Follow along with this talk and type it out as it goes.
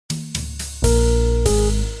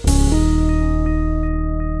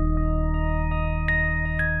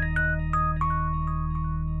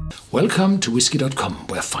Welcome to Whisky.com,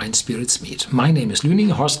 where fine spirits meet. My name is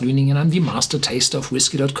Horst Lüning, and I'm the master taster of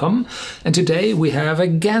Whisky.com. And today we have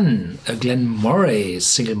again a Glen Moray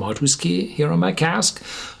single malt whiskey here on my cask.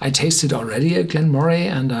 I tasted already a Glen Moray,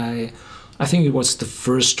 and I think it was the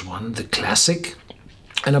first one, the classic.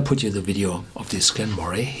 And I'll put you the video of this Glen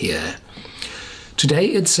Moray here. Today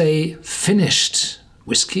it's a finished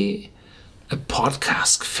whiskey, a port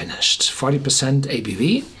cask finished, 40%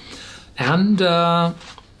 ABV, and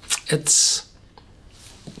it's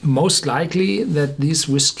most likely that these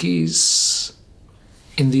whiskies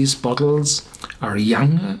in these bottles are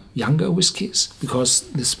younger whiskies, because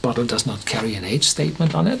this bottle does not carry an age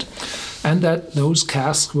statement on it, and that those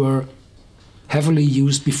casks were heavily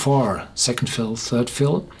used before second fill, third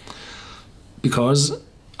fill, because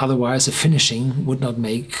otherwise the finishing would not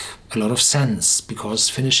make a lot of sense, because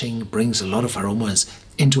finishing brings a lot of aromas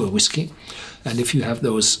into a whiskey. And if you have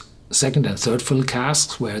those second and third fill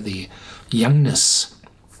casks where the youngness,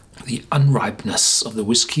 the unripeness of the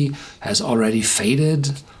whiskey has already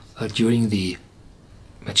faded during the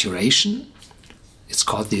maturation, it's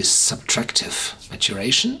called the subtractive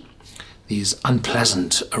maturation. These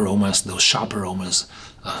unpleasant aromas, those sharp aromas,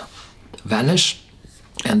 vanish,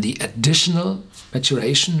 and the additional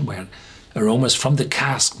maturation, where aromas from the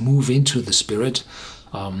cask move into the spirit,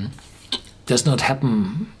 does not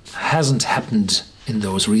happen, hasn't happened in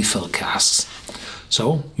those refill casks.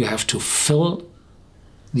 So you have to fill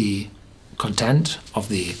the content of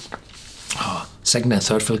the second and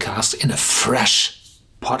third fill casks in a fresh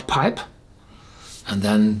pot pipe, and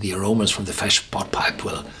then the aromas from the fresh pot pipe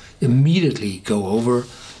will immediately go over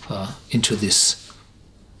into this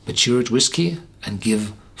matured whiskey and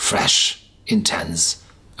give fresh, intense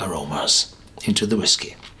aromas into the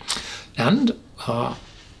whiskey. And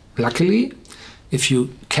luckily, if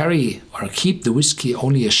you carry or keep the whiskey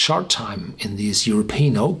only a short time in these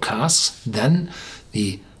European oak casks, then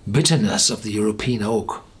the bitterness of the European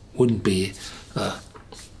oak wouldn't be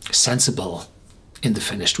sensible in the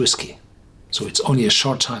finished whiskey. So it's only a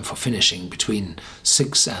short time for finishing, between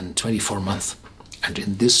 6 and 24 months. And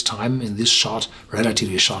in this time, in this short,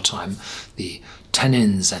 relatively short time, the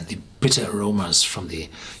tannins and the bitter aromas from the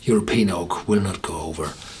European oak will not go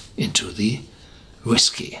over into the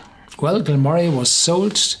whiskey. Well, Glen Moray was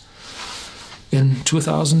sold in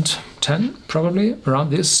 2010, probably, around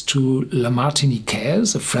this, to La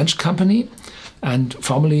Martiniquaise, a French company. And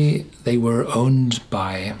formerly they were owned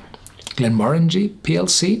by Glenmorangie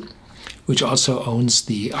plc, which also owns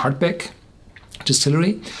the Ardbeg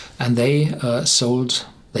distillery. And they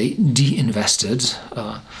de-invested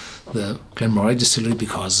the Glen Moray distillery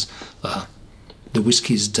because the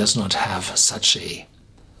whiskies does not have such a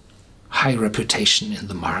high reputation in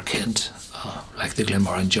the market like the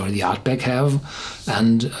Glenmorangie or the Ardbeg have,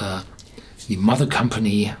 and the mother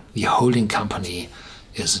company, the holding company,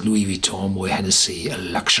 is Louis Vuitton Moet Hennessy, a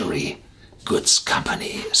luxury goods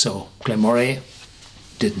company. So Glen Moray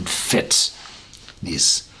didn't fit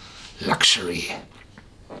this luxury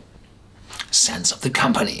sense of the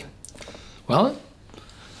company. Well,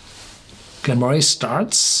 Glen Moray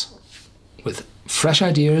starts with fresh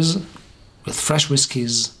ideas, with fresh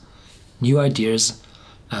whiskies, new ideas,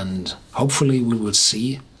 and hopefully we will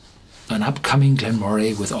see an upcoming Glen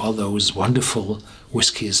Moray with all those wonderful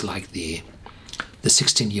whiskies like the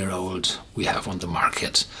 16-year-old we have on the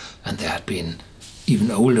market. And there had been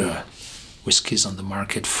even older whiskies on the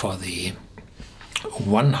market for the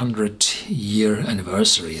 100-year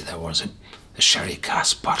anniversary. There was a sherry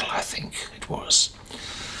cask bottle, I think it was.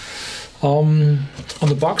 On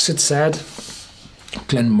the box it said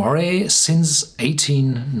Glen Moray since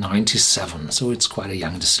 1897, so it's quite a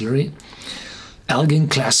young distillery. Elgin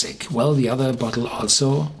Classic. Well, the other bottle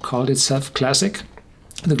also called itself Classic.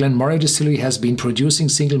 The Glen Moray distillery has been producing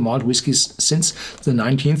single malt whiskies since the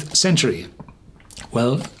 19th century.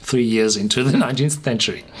 Well, 3 years into the 19th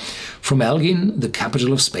century. From Elgin, the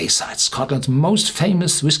capital of Speyside, Scotland's most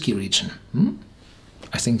famous whiskey region.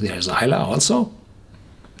 I think there's Islay also.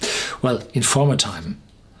 Well, in former times,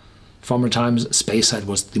 Speyside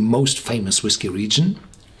was the most famous whiskey region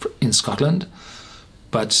in Scotland,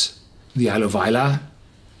 but the Isle of Islay,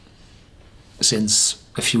 since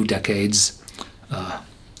a few decades,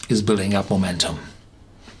 is building up momentum.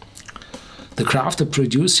 The craft of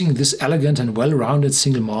producing this elegant and well-rounded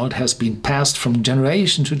single malt has been passed from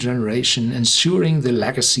generation to generation, ensuring the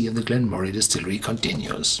legacy of the Glen Moray distillery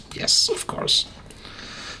continues. Yes, of course.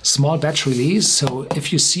 Small batch release, so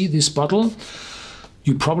if you see this bottle,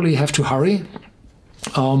 you probably have to hurry.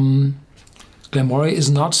 Glen Moray is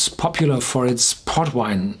not popular for its port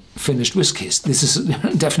wine finished whiskies. This is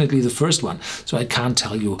definitely the first one, so I can't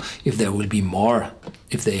tell you if there will be more,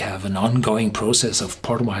 if they have an ongoing process of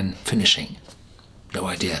port wine finishing. No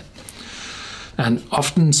idea. And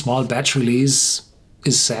often small batch release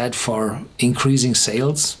is said for increasing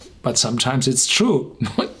sales, but sometimes it's true.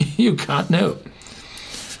 You can't know.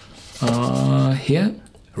 Here,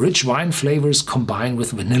 rich wine flavors combine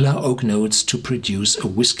with vanilla oak notes to produce a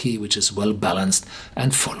whiskey which is well balanced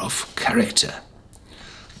and full of character.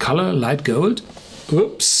 Color light gold.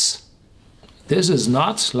 Oops. This is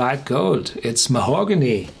not light gold. It's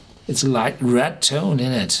mahogany. It's a light red tone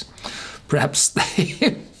in it. Perhaps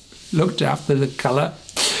they looked after the color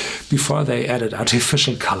before they added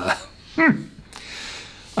artificial color.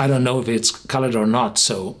 I don't know if it's colored or not,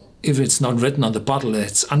 so if it's not written on the bottle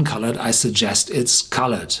it's uncolored, I suggest it's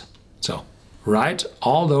colored. So write,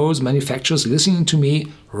 all those manufacturers listening to me,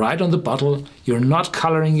 write on the bottle, you're not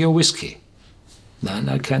coloring your whiskey. Then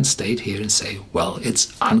I can state here and say, well,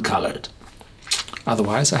 it's uncolored.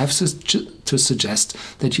 Otherwise I have to suggest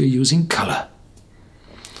that you're using color.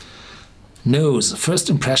 Nose, first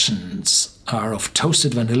impressions are of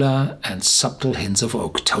toasted vanilla and subtle hints of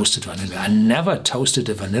oak. Toasted vanilla. I never toasted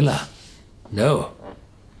a vanilla. No.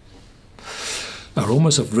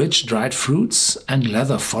 Aromas of rich dried fruits and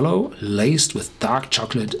leather follow, laced with dark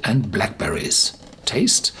chocolate and blackberries.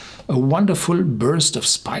 Taste, a wonderful burst of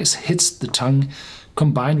spice hits the tongue,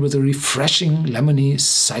 combined with a refreshing lemony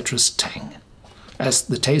citrus tang. As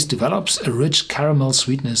the taste develops, a rich caramel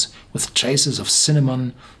sweetness with traces of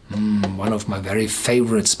cinnamon, one of my very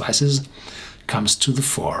favorite spices, comes to the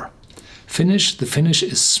fore. The finish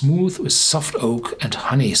is smooth with soft oak and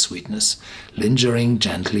honey sweetness, lingering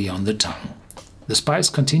gently on the tongue. The spice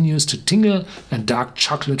continues to tingle and dark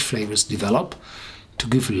chocolate flavors develop to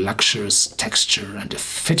give luxurious texture and a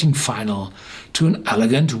fitting final to an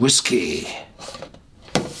elegant whiskey.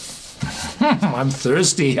 I'm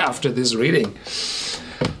thirsty after this reading.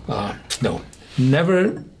 No,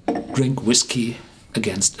 never drink whiskey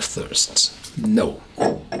against thirst. No.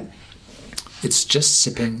 It's just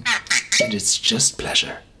sipping and it's just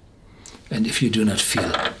pleasure. And if you do not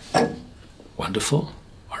feel wonderful,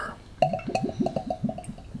 or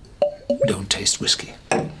don't taste whiskey.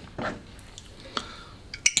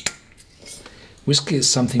 Whiskey is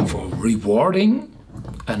something for rewarding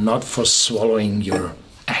and not for swallowing your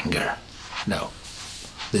anger. No,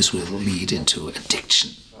 this will lead into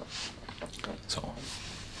addiction. So,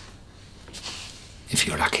 if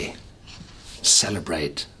you're lucky,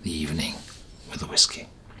 celebrate the evening with a whiskey.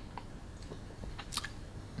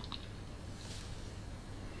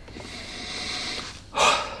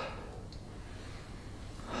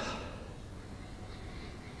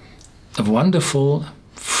 A wonderful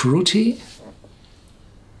fruity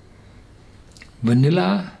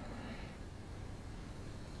vanilla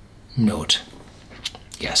note.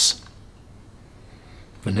 Yes.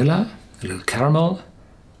 Vanilla, a little caramel,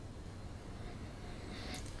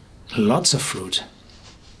 lots of fruit.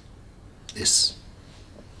 This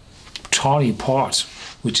tawny port,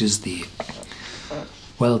 which is the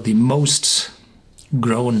most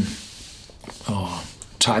grown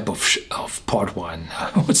type of port wine.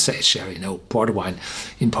 I would say sherry, no, port wine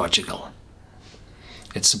in Portugal.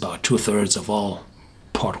 It's about 2/3 of all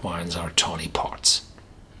port wines are tawny ports.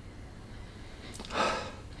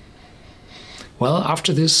 Well,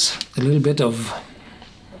 after this, a little bit of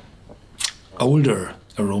older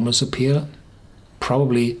aromas appear,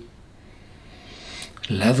 probably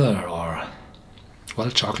leather or,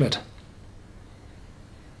 well, chocolate.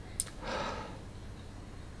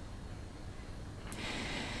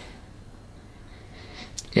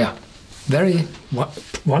 Yeah, very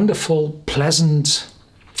wonderful, pleasant,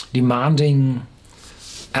 demanding,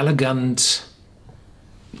 elegant,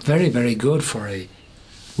 very, very good for a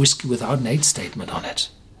whiskey without an age statement on it.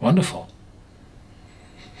 Wonderful.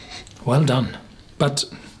 Well done. But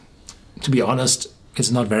to be honest, it's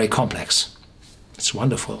not very complex. It's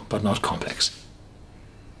wonderful, but not complex.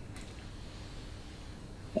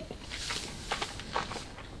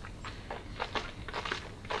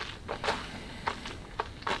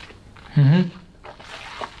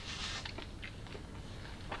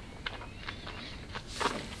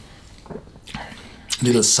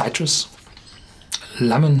 Little citrus,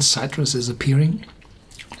 lemon citrus is appearing.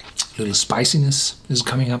 Little spiciness is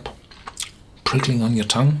coming up, prickling on your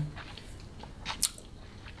tongue.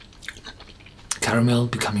 Caramel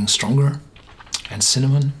becoming stronger, and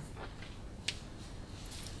cinnamon.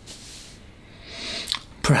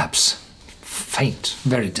 Perhaps faint,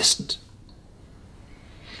 very distant.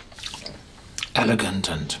 Elegant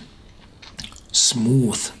and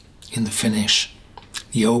smooth in the finish.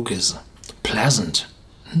 The oak is pleasant,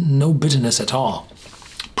 no bitterness at all.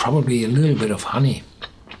 Probably a little bit of honey.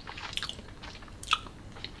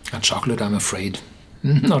 And chocolate, I'm afraid,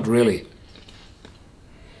 not really.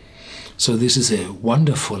 So this is a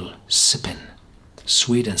wonderful sipping,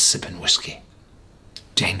 sweet and sipping whiskey.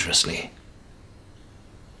 Dangerously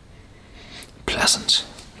pleasant.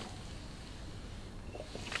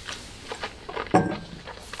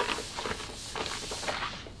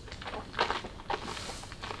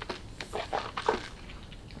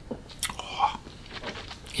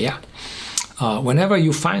 Yeah. Whenever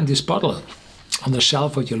you find this bottle on the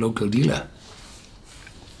shelf of your local dealer,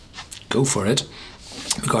 go for it,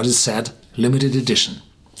 because it said limited edition.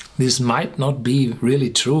 This might not be really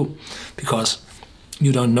true, because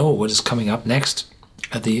you don't know what is coming up next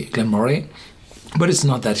at the Glen Moray, but it's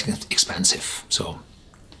not that expensive, so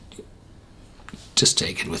just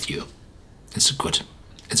take it with you. It's a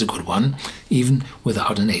good one, even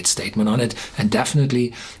without an age statement on it, and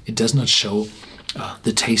definitely it does not show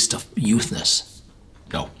the taste of youthness.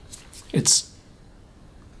 No, it's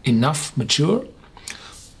enough mature.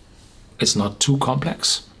 It's not too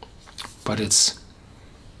complex, but it's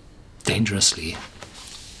dangerously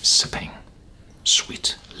sipping,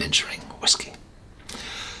 sweet, lingering whiskey.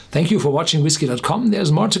 Thank you for watching Whisky.com.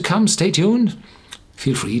 There's more to come. Stay tuned.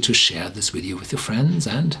 Feel free to share this video with your friends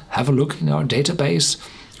and have a look in our database.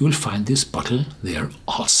 You will find this bottle there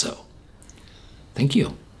also. Thank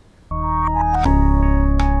you.